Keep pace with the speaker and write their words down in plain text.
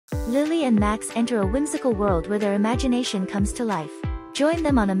Lily and Max enter a whimsical world where their imagination comes to life. Join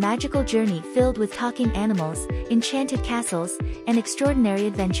them on a magical journey filled with talking animals, enchanted castles, and extraordinary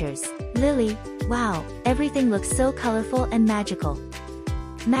adventures. Lily, wow, everything looks so colorful and magical.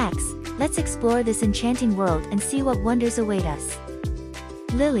 Max, let's explore this enchanting world and see what wonders await us.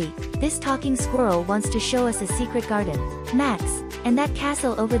 Lily, this talking squirrel wants to show us a secret garden. Max, and that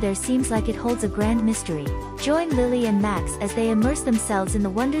castle over there seems like it holds a grand mystery. Join Lily and Max as they immerse themselves in the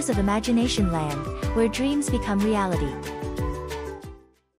wonders of Imagination Land, where dreams become reality.